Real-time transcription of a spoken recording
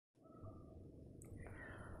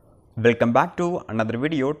Welcome back to another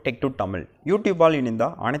video TECH2TAMIL. YouTube all இணைந்த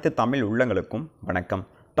அனைத்து தமிழ் உள்ளங்களுக்கும் வணக்கம்.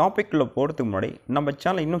 டாபிக்குள்ள போறதுக்கு முன்னாடி நம்ம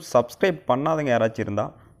சேனலை இன்னும் சப்ஸ்கிரைப் பண்ணாதவங்க யாராச்சும் இருந்தா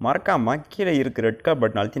மறக்காம கீழே இருக்க ரெட் கலர்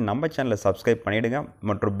பட்டன் அழுத்தி நம்ம சேனலை சப்ஸ்கிரைப் பண்ணிடுங்க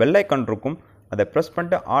மற்றும் பெல் ஐகான் இருக்கும் அதை பிரஸ்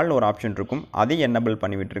பண்ணிட்டு ஆல்னு ஒரு ஆப்ஷன் இருக்கும் அதையும் எனேபிள்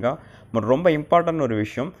பண்ணி விட்டுருங்க. மற்றும் ரொம்ப இம்பார்ட்டன்ட் ஒரு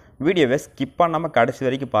விஷயம் வீடியோவை ஸ்கிப் பண்ணாமல் கடைசி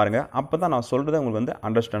வரைக்கும் பாருங்கள். அப்போ தான் நான் சொல்கிறது உங்களுக்கு வந்து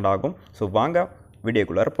அண்டர்ஸ்டாண்ட் ஆகும். ஸோ வாங்க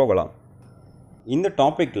வீடியோக்குள்ளார போகலாம். இந்த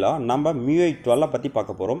டாப்பிக்கில் நம்ம Miui 12 பற்றி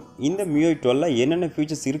பார்க்க போகிறோம். இந்த Miui 12 என்னென்ன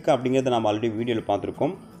ஃபீச்சர்ஸ் இருக்குது அப்படிங்கிறத நம்ம ஆல்ரெடி வீடியோவில்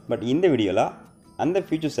பார்த்துருக்கோம். பட் இந்த வீடியோவில் அந்த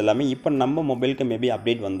ஃபீச்சர்ஸ் எல்லாமே இப்போ நம்ம மொபைலுக்கு மேபி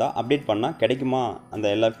அப்டேட் பண்ணால் கிடைக்குமா அந்த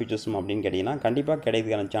எல்லா ஃபீச்சர்ஸும் அப்படின்னு கேட்டிங்கன்னா கண்டிப்பாக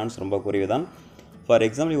கிடைக்கிறதுக்கான சான்ஸ் ரொம்ப குறைவு தான். ஃபார்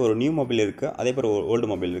எக்ஸாம்பிள் ஒரு நியூ மொபைல் இருக்குது, அதே போல் ஒரு ஓல்டு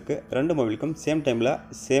மொபைல் இருக்குது. ரெண்டு மொபைலுக்கும் சேம் டைமில்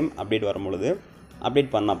சேம் அப்டேட் வரும்பொழுது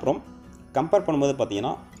அப்டேட் பண்ண அப்புறம் கம்பேர் பண்ணும்போது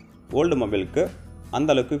பார்த்திங்கன்னா ஓல்டு மொபைலுக்கு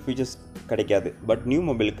அந்தளவுக்கு ஃபீச்சர்ஸ் கிடைக்காது. பட் நியூ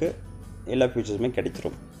மொபைலுக்கு எல்லா ஃபீச்சர்ஸுமே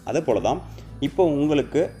கிடைச்சிரும். அதே போல் தான் இப்போ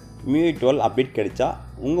உங்களுக்கு Miui 12 அப்டேட் கிடைச்சா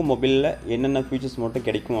உங்கள் மொபைலில் என்னென்ன ஃபீச்சர்ஸ் மட்டும்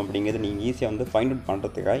கிடைக்கும் அப்படிங்கிறது நீங்கள் ஈஸியாக வந்து ஃபைண்ட் அவுட்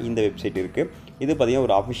பண்ணுறதுக்காக இந்த வெப்சைட் இருக்குது. இது பார்த்திங்கன்னா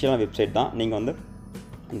ஒரு அஃபிஷியலான வெப்சைட் தான். நீங்கள் வந்து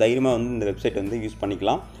தைரியமாக வந்து இந்த வெப்சைட் வந்து யூஸ்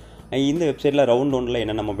பண்ணிக்கலாம். இந்த வெப்சைட்டில் ரவுண்ட் 1ல்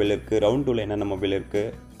என்னென்ன மொபைல் இருக்குது, ரவுண்ட் 2ல் என்னென்ன மொபைல்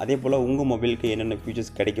இருக்குது, அதே போல் உங்கள் மொபைலுக்கு என்னென்ன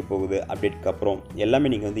ஃபீச்சர்ஸ் கிடைக்க போகுது அப்டேட்க்கு அப்புறம் எல்லாமே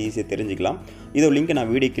நீங்கள் வந்து ஈஸியாக தெரிஞ்சிக்கலாம். இதோ லிங்க்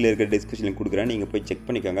நான் வீடியோ கீழே இருக்கிற டிஸ்கிரிப்ஷனில் கொடுக்குறேன், நீங்கள் போய் செக்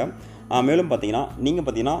பண்ணிக்கோங்க. மேலும்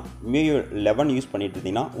பார்த்தீங்கன்னா Miui 11 யூஸ் பண்ணிட்டு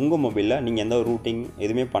இருந்தீங்கன்னா உங்கள் மொபைலில் நீங்கள் எந்த ரூட்டிங்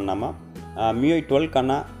எதுவுமே பண்ணாமல் Miui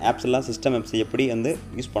 12க்கான ஆப்ஸ் எல்லாம் சிஸ்டம் ஆப்ஸ் எப்படி வந்து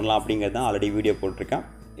யூஸ் பண்ணலாம் அப்படிங்கிறது தான் ஆல்ரெடி வீடியோ போட்டிருக்கேன்.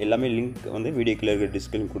 எல்லாமே லிங்க் வந்து வீடியோ கீழே இருக்கிற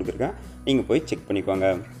டிஸ்கிரிப்ஷன் கொடுத்துருக்கேன், நீங்கள் போய் செக் பண்ணிக்கோங்க.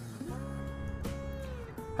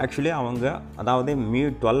 ஆக்சுவலி அவங்க அதாவது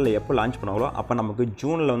Miui 12 எப்போ லான்ச் பண்ணாங்களோ அப்போ நமக்கு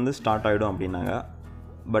ஜூனில் வந்து ஸ்டார்ட் ஆகிடும் அப்படின்னாங்க.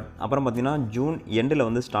 பட் அப்புறம் பார்த்திங்கன்னா ஜூன் எண்டில்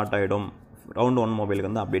வந்து ஸ்டார்ட் ஆகிடும், ரவுண்ட் 1 மொபைலுக்கு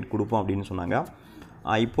வந்து அப்டேட் கொடுப்போம் அப்படின்னு சொன்னாங்க.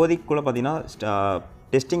 இப்போதைக்குள்ளே பார்த்திங்கன்னா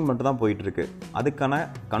டெஸ்டிங் மட்டும் தான் போயிட்டுருக்கு. அதுக்கான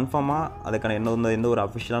கன்ஃபார்மாக அதுக்கான எந்த ஒரு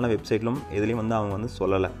அஃபிஷியலான வெப்சைட்லும் எதுலேயும் வந்து அவங்க வந்து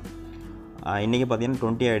சொல்லலை. இன்றைக்கி பார்த்திங்கன்னா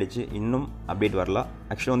 20 ஆகிடுச்சு, இன்னும் அப்டேட் வரல.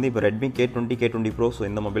 ஆக்சுவலி வந்து இப்போ Redmi K20 Pro ஸோ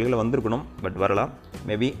இந்த மொபைல்களில் வந்திருக்கணும், பட் வரல.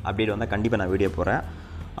 மேபி அப்டேட் வந்தால் கண்டிப்பாக நான் வீடியோ போகிறேன்.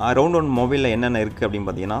 ரவுண்ட் 1 மொபைலில் என்னென்ன இருக்குது அப்படின்னு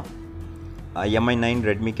பார்த்தீங்கன்னா Mi9,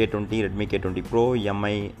 Redmi K20 Pro,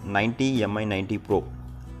 Mi90, Mi90 Pro.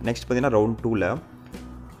 Next பார்த்தீங்கன்னா ரவுண்ட் 2ல்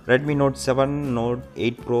Redmi Note 7, Note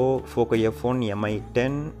 8 Pro, Poco F1,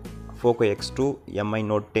 Mi10, Poco X2, Mi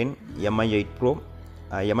Note 10, Mi8 Pro,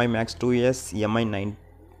 Mi Max 2s, Mi9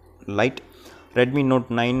 Lite, Redmi Note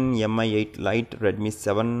 9, Mi8 Lite, Redmi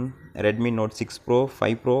 7, Redmi Note 6 Pro,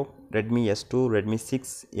 5 Pro, Redmi S2, Redmi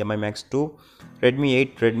 6, Mi Max 2, Redmi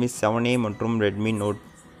 8, Redmi 7a மற்றும் Redmi Note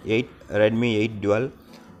 8, Redmi 8 Dual,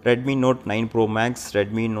 Redmi Note 9 Pro Max,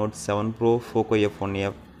 Redmi Note 7 Pro,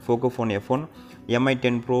 Poco Phone F1,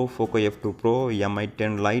 Mi10 Pro, Poco F2 Pro,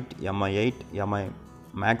 Mi10 Lite, Mi8, Mi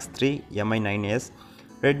Max 3, Mi9s,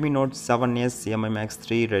 Redmi Note 7s, Mi Max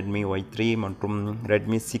 3, Redmi Y3 மற்றும்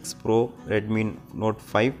Redmi 6 Pro, Redmi Note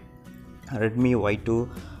 5, Redmi Y2,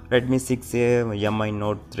 Redmi 6a, Mi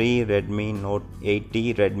Note 3, Redmi Note 8T,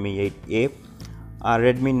 Redmi 8a,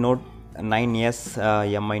 Redmi Note 9s,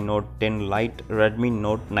 Mi Note 10 Lite, Redmi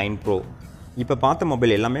Note 9 Pro. இப்போ பார்த்த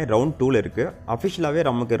mobile எல்லாமே round 2ல் இருக்குது. அஃபிஷியலாகவே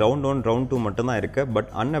நமக்கு round 1, round 2 மட்டும்தான் இருக்குது. But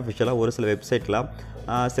அன்அஃபிஷியலாக ஒரு சில வெப்சைட்டில்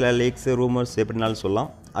சில லீக்ஸ், ரூமர்ஸ் எப்படினாலும் சொல்லலாம்.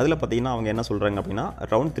 அதில் பார்த்திங்கன்னா அவங்க என்ன சொல்கிறாங்க அப்படின்னா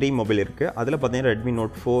ரவுண்ட் 3 மொபைல் இருக்குது. அதில் பார்த்திங்கன்னா Redmi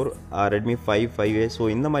Note 4, Redmi 5, 5a so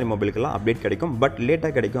இந்த மாதிரி மொபைலுக்கெல்லாம் அப்டேட் கிடைக்கும், பட்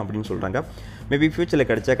லேட்டாக கிடைக்கும் அப்படின்னு சொல்கிறாங்க. மேபி ஃப்யூச்சரில்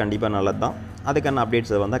கிடைச்சா கண்டிப்பாக நல்லது தான். அதுக்கான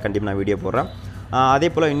அப்டேட்ஸ் வந்தால் கண்டிப்பாக நான் வீடியோ போடுறேன். அதே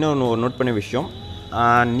போல் இன்னொன்று நோட் பண்ண விஷயம்,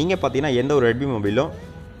 நீங்கள் பார்த்தீங்கன்னா எந்த ஒரு Redmi மொபைலும்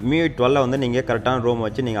Miui 12 வந்து நீங்கள் கரெக்டான ரோம்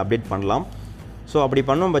வச்சு நீங்கள் அப்டேட் பண்ணலாம். ஸோ அப்படி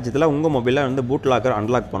பண்ணும் பட்சத்தில் உங்கள் மொபைலில் வந்து பூட் லாக்கர்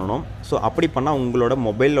அன்லாக் பண்ணணும். ஸோ அப்படி பண்ணால் உங்களோட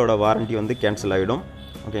மொபைலோட வாரண்ட்டி வந்து கேன்சல் ஆகிடும்,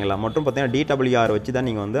 ஓகேங்களா. மற்றும் பார்த்தீங்கன்னா DWR வச்சு தான்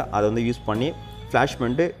நீங்கள் வந்து அதை வந்து யூஸ் பண்ணி ஃப்ளாஷ்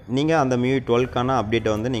பண்ணிட்டு நீங்கள் அந்த Miui 12க்கான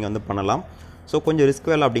அப்டேட்டை வந்து நீங்கள் வந்து பண்ணலாம். ஸோ கொஞ்சம் ரிஸ்க்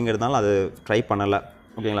வேலை அப்படிங்கிறதுனால அது ட்ரை பண்ணலை,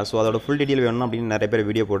 ஓகேங்களா. ஸோ அதோட ஃபுல் டீட்டெயில் வேணும் அப்படின்னு நிறைய பேர்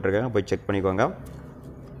வீடியோ போட்டிருக்காங்க, போய் செக் பண்ணிக்கோங்க.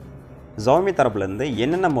 Xiaomi தரப்புலேருந்து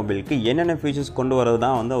என்னென்ன மொபைலுக்கு என்னென்ன ஃபீச்சர்ஸ் கொண்டு வரது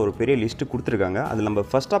தான் வந்து ஒரு பெரிய லிஸ்ட்டு கொடுத்துருக்காங்க. அதில் நம்ம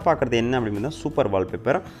ஃபஸ்ட்டாக பார்க்குறது என்ன அப்படின்னா சூப்பர்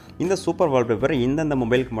வால்பேப்பர். இந்த சூப்பர் வால்பேப்பர் இந்தந்த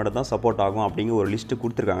மொபைலுக்கு மட்டும் தான் சப்போர்ட் ஆகும் அப்படிங்கிற ஒரு லிஸ்ட்டு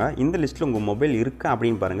கொடுத்துருக்காங்க. இந்த லிஸ்ட்டில் உங்கள் மொபைல் இருக்கா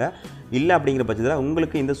அப்படின்னு பாருங்கள். இல்லை அப்படிங்கிற பட்சத்தில்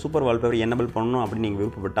உங்களுக்கு இந்த சூப்பர் வால்பேப்பர் எனேபிள் பண்ணணும் அப்படின்னு நீங்கள்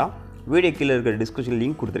விருப்பப்பட்டால் வீடியோ கீழே இருக்கிற டிஸ்கிரிப்ஷன்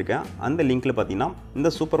லிங்க் கொடுத்துருக்கேன். அந்த லிங்க்கில் பார்த்தீங்கன்னா இந்த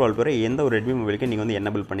சூப்பர் வால்பேப்பரை எந்த ஒரு Redmi மொபைலுக்கு நீங்கள் வந்து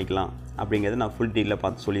எனேபிள் பண்ணிக்கலாம் அப்படிங்கிறத நான் ஃபுல் டீட்டெயிலாக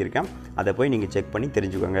பார்த்து சொல்லியிருக்கேன். அதை போய் நீங்கள் செக் பண்ணி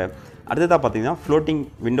தெரிஞ்சுக்கோங்க. அடுத்ததாக பார்த்தீங்கன்னா floating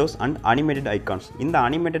Windows and animated icons. இந்த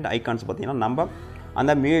அனிமேட்டட் ஐகான்ஸ் பார்த்தீங்கன்னா நம்ம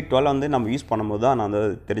அந்த Miui 12 வந்து நம்ம யூஸ் பண்ணும்போது தான் நான் வந்து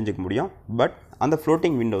தெரிஞ்சுக்க முடியும். பட் அந்த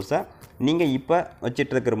ஃப்ளோட்டிங் விண்டோஸை நீங்கள் இப்போ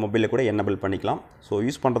வச்சுட்டு இருக்கிற மொபைலில் கூட எனேபிள் பண்ணிக்கலாம். ஸோ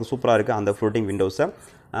யூஸ் பண்ணுறது சூப்பராக இருக்குது அந்த ஃப்ளோட்டிங் விண்டோஸை.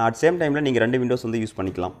 அட் சேம் டைமில் நீங்கள் 2 விண்டோஸ் வந்து யூஸ்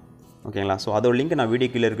பண்ணிக்கலாம், ஓகேங்களா. ஸோ அதோட லிங்க் நான் வீடியோ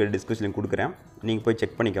கீழே இருக்கிற டிஸ்கிரிப்ஷனில் கொடுக்குறேன், நீங்கள் போய்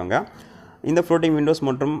செக் பண்ணிக்கோங்க. இந்த ஃப்ளோட்டிங் விண்டோஸ்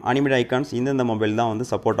மற்றும் அனிமேட் ஐகான்ஸ் இந்தந்த மொபைல் தான் வந்து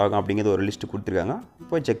சப்போர்ட் ஆகும் அப்படிங்கிறது ஒரு லிஸ்ட்டு கொடுத்துருக்காங்க.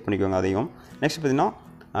 போய் செக் பண்ணிக்கோங்க அதையும். நெக்ஸ்ட்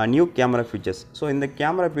பார்த்திங்கன்னா நியூ கேமரா ஃபீச்சர்ஸ். ஸோ இந்த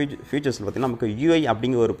கேமரா ஃபீச்சர்ஸில் பார்த்திங்கன்னா நமக்கு யூஐ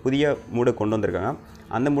அப்படிங்கிற ஒரு புதிய மூடை கொண்டு வந்திருக்காங்க.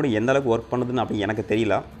 அந்த மூடு எந்த அளவுக்கு ஒர்க் பண்ணுதுன்னு அப்படி எனக்கு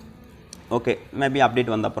தெரியல. ஓகே, மேபி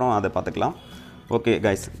அப்டேட் வந்த அப்புறம் அதை பார்த்துக்கலாம். ஓகே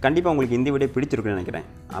கைஸ், கண்டிப்பாக உங்களுக்கு இந்த வீடியோ பிடிச்சிருக்குன்னு நினைக்கிறேன்.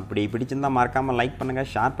 அப்படி பிடிச்சிருந்தால் மறக்காமல் லைக் பண்ணுங்கள்,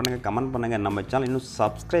 ஷேர் பண்ணுங்கள், கமெண்ட் பண்ணுங்கள். நம்ம சேனல் இன்னும்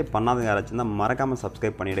சப்ஸ்கிரைப் பண்ணாதவங்க யாராச்சும் இருந்தால் மறக்காமல்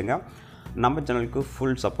சப்ஸ்கிரைப் பண்ணிவிடுங்க. நம்ம சேனலுக்கு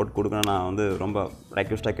ஃபுல் சப்போர்ட் கொடுக்கணும்னு நான் வந்து ரொம்ப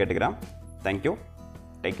ரெக்வெஸ்ட்டாக கேட்டுக்கிறேன். Thank you,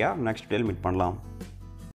 take care. நெக்ஸ்ட் வீடியோவில் மீட் பண்ணலாம்.